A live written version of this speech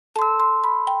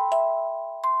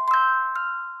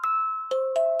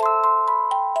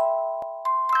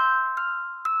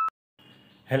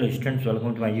Hello students,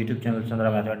 welcome to my YouTube channel Chandra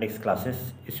mathematics classes.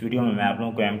 इस video में मैं आप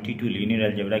लोगों को Mte02 लीनियर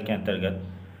अलजेब्रा के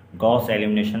अंतर्गत गॉस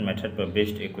एलिमिनेशन मेथड पर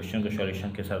बेस्ड एक क्वेश्चन को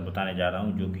सॉल्यूशन के साथ बताने जा रहा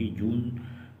हूं, जो कि जून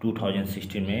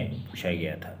 2016 में पूछा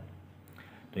गया था।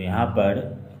 तो यहाँ पर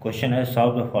क्वेश्चन है,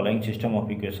 solve the following system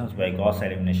of equations bye Gauss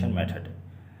elimination method.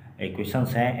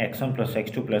 Equations हैं x1 +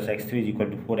 x2 + x3 =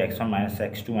 4, x1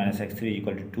 - x2 - x3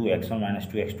 = 2, x1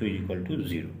 - 2x2 =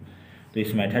 0। तो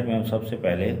इस मेथड में हम सबसे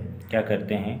पहले क्या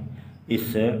करते हैं,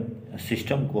 इस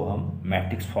सिस्टम को हम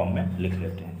मैट्रिक्स फॉर्म में लिख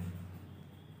लेते हैं।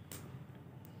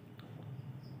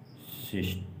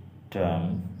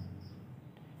 System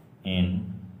in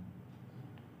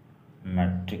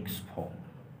matrix form,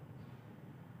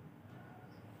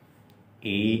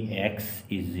 Ax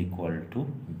 =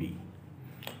 b।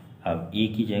 अब a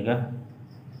की जगह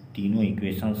तीनों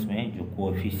इक्वेशंस में जो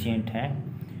कोएफिशिएंट हैं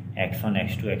x1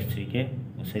 x2 x3 के,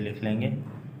 उसे लिख लेंगे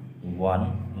 1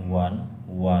 1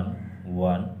 1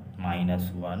 1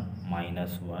 -1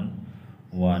 -1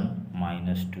 1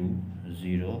 -2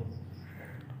 0।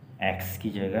 x की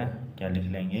जगह क्या लिख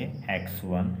लेंगे,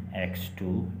 x1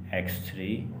 x2 x3।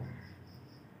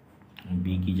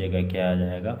 b की जगह क्या आ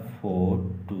जाएगा, 4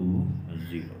 2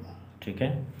 0। ठीक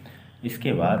है।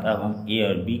 इसके बाद अब हम a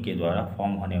और b के द्वारा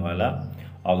फॉर्म होने वाला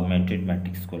ऑगमेंटेड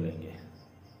मैट्रिक्स को लेंगे,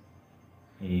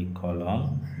 a कॉलम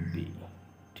b।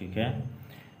 ठीक है।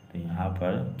 तो यहाँ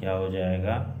पर क्या हो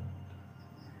जाएगा,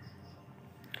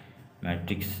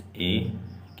 मैट्रिक्स A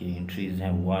की एंट्रीज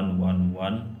हैं 1 1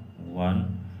 1 1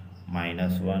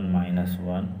 -1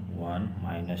 -1 1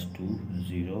 -2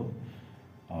 0।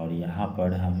 और यहाँ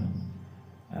पर हम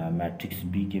मैट्रिक्स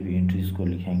B के भी एंट्रीज को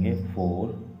लिखेंगे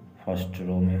 4। फर्स्ट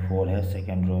रो में 4 है,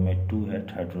 सेकेंड रो में 2 है,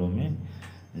 थर्ड रो में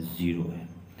 0 है।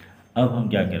 अब हम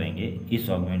क्या करेंगे, इस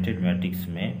ऑगमेंटेड मैट्रिक्स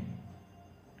में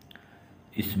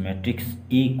इस मैट्रिक्स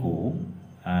A को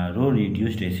रो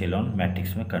रिड्यूस्ड एशेलॉन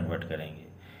मैट्रिक्स में कन्वर्ट करेंगे।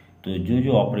 तो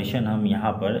जो ऑपरेशन हम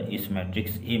यहाँ पर इस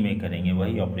मैट्रिक्स A में करेंगे,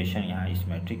 वही ऑपरेशन यहाँ इस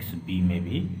मैट्रिक्स B में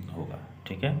भी होगा।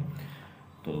 ठीक है।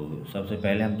 तो सबसे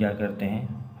पहले हम क्या करते हैं,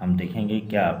 हम देखेंगे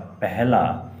क्या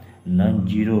पहला नॉन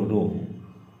जीरो रो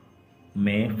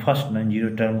में फर्स्ट नॉन जीरो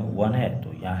टर्म 1 है,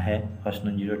 तो यहाँ है फर्स्ट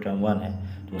नॉन जीरो टर्म 1 है।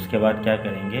 तो उसके बाद क्या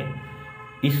करेंगे,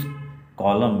 इस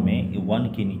कॉलम में 1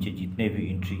 के नीचे जितने भी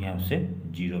एंट्री हैं उसे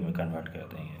 0 में कन्वर्ट कर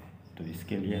देंगे। तो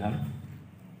इसके लिए हम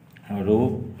रो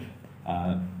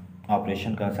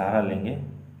ऑपरेशन का सहारा लेंगे।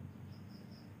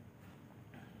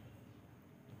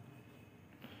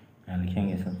 यहाँ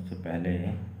लिखेंगे सबसे पहले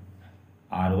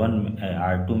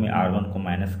R2 में R1 को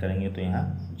माइनस करेंगे तो यहाँ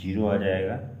 0 आ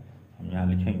जाएगा। हम यहाँ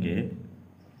लिखेंगे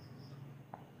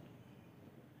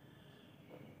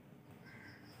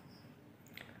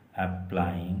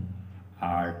अप्लाइंग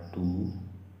R2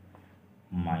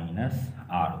 -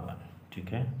 R1। ठीक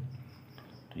है।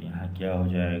 तो यहाँ क्या हो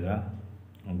जाएगा,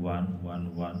 1 1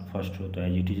 1। फर्स्ट रो तो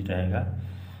एज इट इज रहेगा।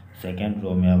 सेकेंड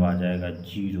रो में अब आ जाएगा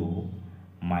 0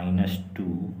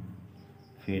 -2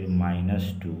 फिर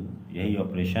 -2। यही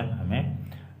ऑपरेशन हमें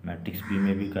मैट्रिक्स B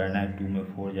में भी करना है। 2 में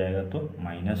 4 जाएगा तो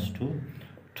 -2।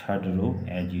 Third row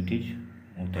as it is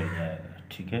उतर जाएगा।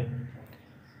 ठीक है।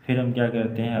 फिर हम क्या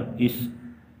करते हैं, अब इस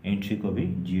एंट्री को भी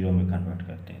 0 में कन्वर्ट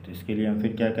करते हैं। तो इसके लिए हम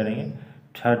फिर क्या करेंगे,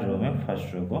 थर्ड रो में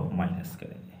फर्स्ट रो को माइनस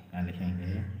करेंगे। यहाँ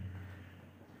लिखेंगे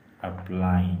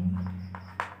अप्लाइंग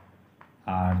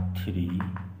R3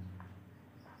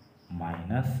 -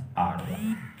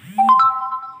 R1।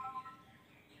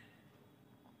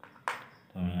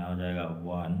 तो यहाँ हो जाएगा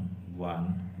 1 1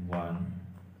 1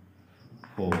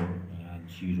 4, यहाँ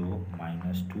 0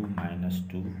 -2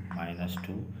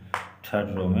 -2 थर्ड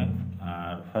रो में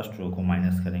फर्स्ट रो को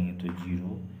माइनस करेंगे तो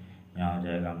 0। यहाँ हो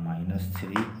जाएगा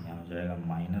 -3, यहाँ हो जाएगा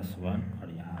 -1 और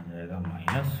यहाँ हो जाएगा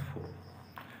 -4।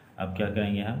 अब क्या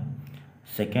करेंगे, हम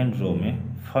सेकेंड रो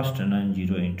में फर्स्ट नॉन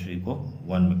जीरो एंट्री को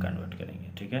 1 में कन्वर्ट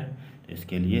करेंगे। ठीक है। तो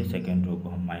इसके लिए सेकेंड रो को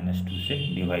हम -2 से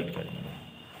डिवाइड करेंगे।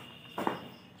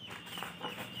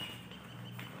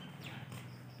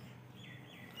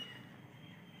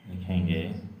 लिखेंगे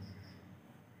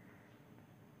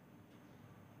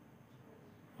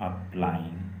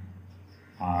अप्लाइंग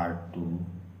R2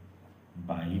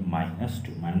 by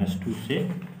 -2 से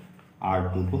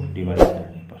R2 को डिवाइड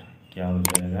करने पर क्या हो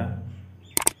जाएगा,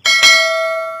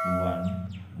 1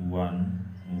 1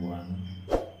 1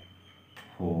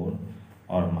 4।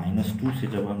 और -2 से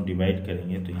जब हम डिवाइड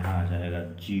करेंगे तो यहाँ आ जाएगा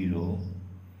 0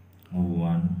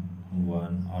 1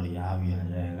 1 और यहाँ भी आ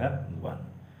जाएगा 1।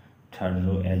 Third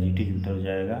row as it is उतर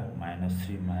जाएगा,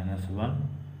 -3 -1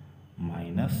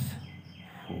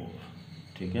 -4।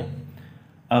 ठीक है।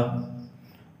 अब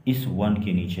इस 1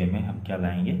 के नीचे में हम क्या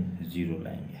लाएंगे, 0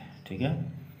 लाएंगे। ठीक है।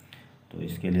 तो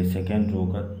इसके लिए सेकेंड रो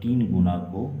का 3 गुना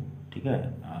को, ठीक है,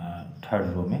 थर्ड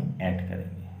रो में ऐड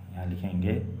करेंगे। यहाँ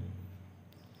लिखेंगे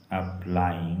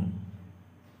अप्लाइंग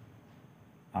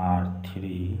R3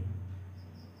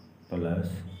 प्लस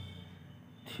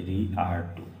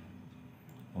 3R2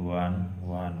 1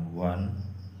 1 1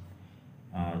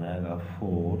 आ जाएगा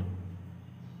 4,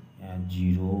 यहाँ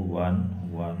 0 1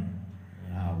 1,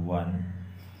 यहाँ 1,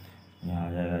 यहाँ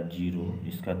आ जाएगा 0,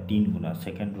 इसका 3 गुना,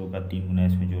 सेकेंड रो का 3 गुना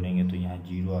इसमें जोड़ेंगे तो यहाँ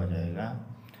 0 आ जाएगा,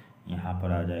 यहाँ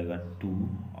पर आ जाएगा 2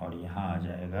 और यहाँ आ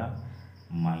जाएगा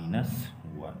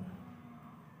 -1।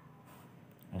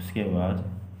 उसके बाद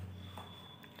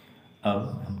अब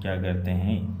हम क्या करते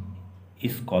हैं,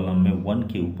 इस कॉलम में 1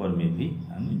 के ऊपर में भी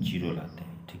हम 0 लाते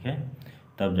हैं, ठीक है,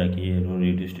 तब जाके ये रो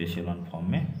रिड्यूस्ड एशेलॉन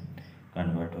फॉर्म में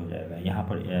कन्वर्ट हो जाएगा। यहाँ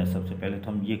पर सबसे पहले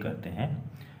तो हम ये करते हैं,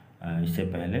 इससे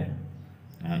पहले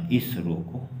इस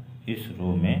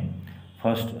रो में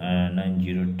फर्स्ट नॉन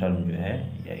जीरो टर्म जो है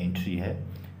या एंट्री है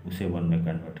उसे 1 में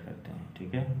कन्वर्ट करते हैं,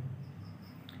 ठीक है।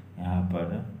 यहाँ पर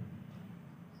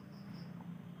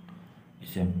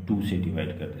इसे हम 2 से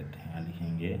डिवाइड कर देते हैं। यहाँ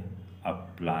लिखेंगे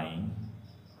अप्लाइंग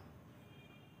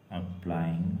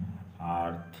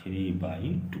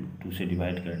R3/2, 2 से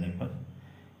डिवाइड करने पर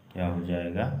क्या हो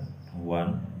जाएगा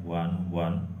 1 1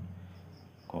 1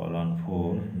 कॉलन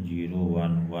 4 0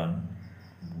 1 1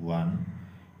 1,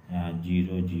 यहाँ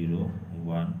 0 0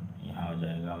 1, यहाँ हो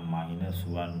जाएगा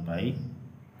 -1/2,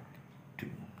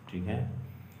 ठीक है।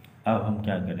 अब हम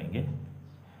क्या करेंगे,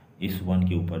 इस 1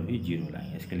 के ऊपर भी 0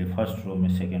 लाएंगे। इसके लिए फर्स्ट रो में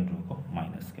सेकेंड रो को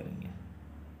माइनस करेंगे।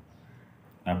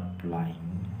 अप्लाइंग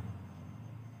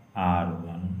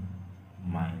R1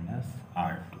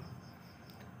 -R2,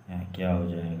 यहाँ क्या हो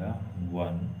जाएगा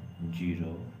 1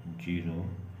 0 0,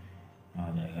 आ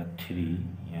जाएगा 3,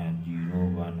 यहाँ 0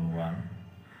 1 1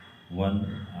 1,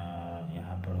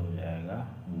 यहाँ पर हो जाएगा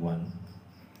 1,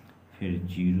 फिर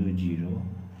 0 0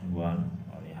 1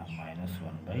 और यहाँ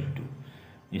 -1/2।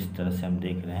 इस तरह से हम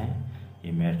देख रहे हैं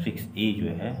ये मैट्रिक्स ए जो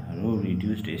है रो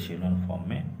रिड्यूस्ड एशेलॉन फॉर्म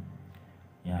में,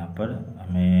 यहाँ पर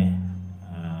हमें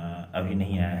अभी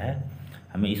नहीं आया है,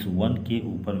 हमें इस 1 के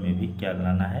ऊपर में भी क्या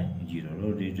लाना है 0।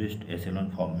 रो रिड्यूस्ड एशेलॉन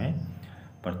फॉर्म में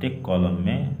प्रत्येक कॉलम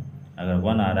में अगर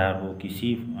 1 आ रहा है, वो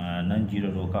किसी नॉन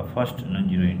जीरो रो का फर्स्ट नॉन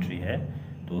जीरो एंट्री है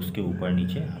तो उसके ऊपर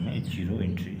नीचे हमें 0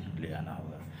 एंट्री ले आना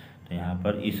होगा। तो यहाँ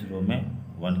पर इस रो में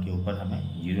 1 के ऊपर हमें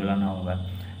 0 लाना होगा।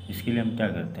 इसके लिए हम क्या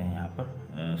करते हैं, यहाँ पर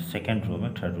सेकेंड रो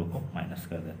में थर्ड रो को माइनस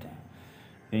कर देते हैं।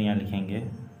 फिर यहाँ लिखेंगे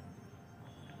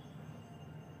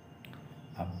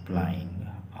अप्लाइंग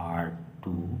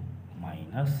R2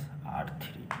 -R3,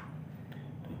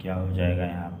 तो क्या हो जाएगा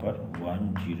यहाँ पर 1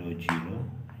 0 0,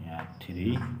 यहाँ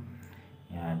 3,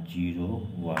 यहाँ 0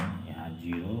 1, यहाँ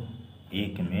 0,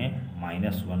 एक में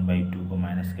 -1/2 को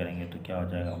माइनस करेंगे तो क्या हो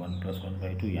जाएगा 1 +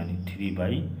 1/2 यानी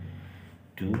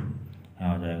 3/2,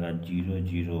 यहाँ हो जाएगा 0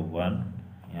 0 1,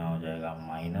 यहाँ हो जाएगा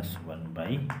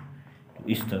 -1/2।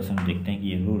 इस तरह से हम देखते हैं कि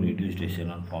ये रो रिड्यूस्ड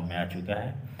एशेलॉन फॉर्म में आ चुका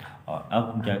है। और अब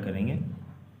हम क्या करेंगे,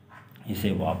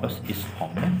 इसे वापस इस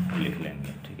फॉर्म में लिख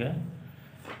लेंगे, ठीक है।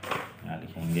 यहाँ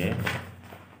लिखेंगे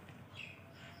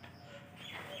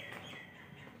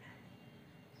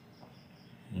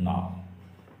नाउ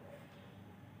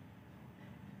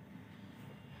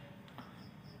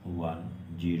 1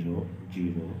 0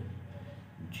 0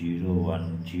 0 1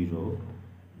 0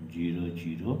 0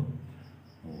 0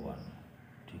 1,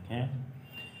 ठीक है।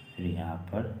 फिर यहाँ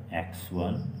पर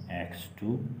x1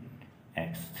 x2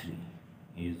 x3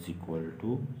 =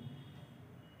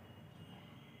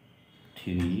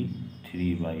 3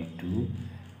 3/2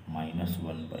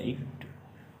 -1/2।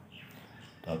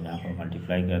 तो अब यहाँ पर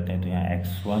मल्टीप्लाई करते हैं तो यहाँ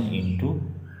x1 ×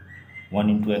 1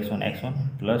 × x1 x1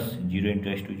 plus 0 ×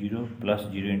 x2 0 plus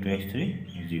 0 × x3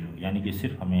 0, यानी कि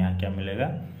सिर्फ हमें यहाँ क्या मिलेगा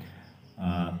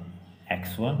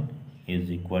x1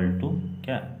 =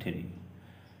 क्या 3।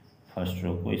 फर्स्ट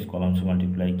रो को इस कॉलम से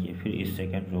मल्टीप्लाई किए, फिर इस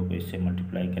सेकेंड रो को इससे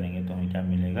मल्टीप्लाई करेंगे तो हमें क्या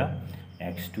मिलेगा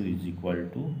x2 =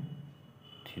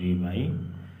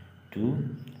 3/2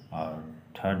 और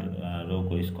थर्ड रो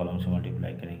को इस कॉलम से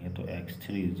मल्टीप्लाई करेंगे तो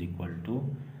x3 =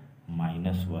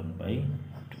 -1/2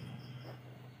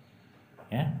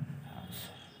 है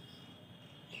answer.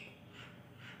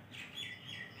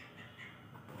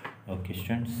 Okay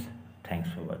students, thanks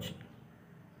for watching.